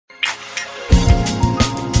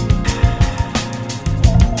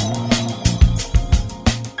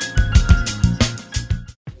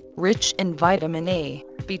Rich in vitamin A,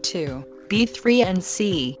 B2, B3 and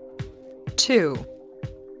C. 2.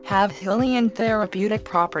 Have healing and therapeutic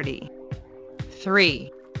property.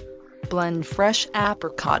 3. Blend fresh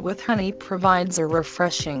apricot with honey provides a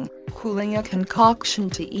refreshing, cooling a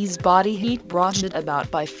concoction to ease body heat brought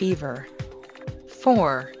about by fever.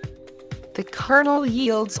 4. The kernel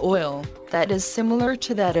yields oil that is similar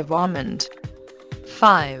to that of almond.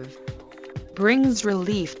 5. Brings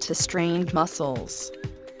relief to strained muscles.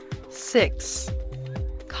 6.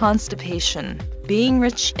 Constipation. Being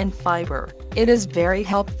rich in fiber, it is very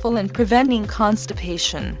helpful in preventing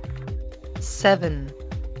constipation. 7.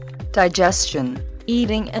 Digestion.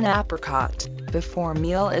 Eating an apricot before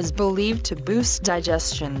meal is believed to boost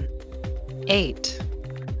digestion. 8.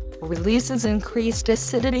 Releases increased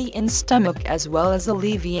acidity in stomach as well as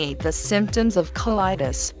alleviate the symptoms of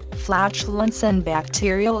colitis, flatulence and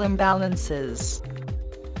bacterial imbalances.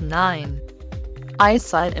 9.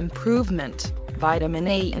 Eyesight improvement. Vitamin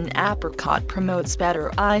A in apricot promotes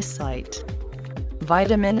better eyesight.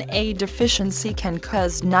 Vitamin A deficiency can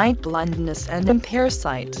cause night blindness and impair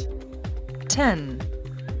sight. 10.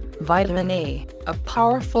 Vitamin A, a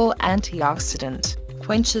powerful antioxidant,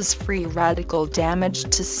 quenches free radical damage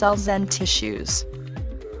to cells and tissues.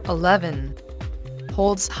 11.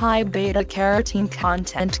 Holds high beta-carotene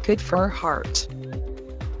content good for heart,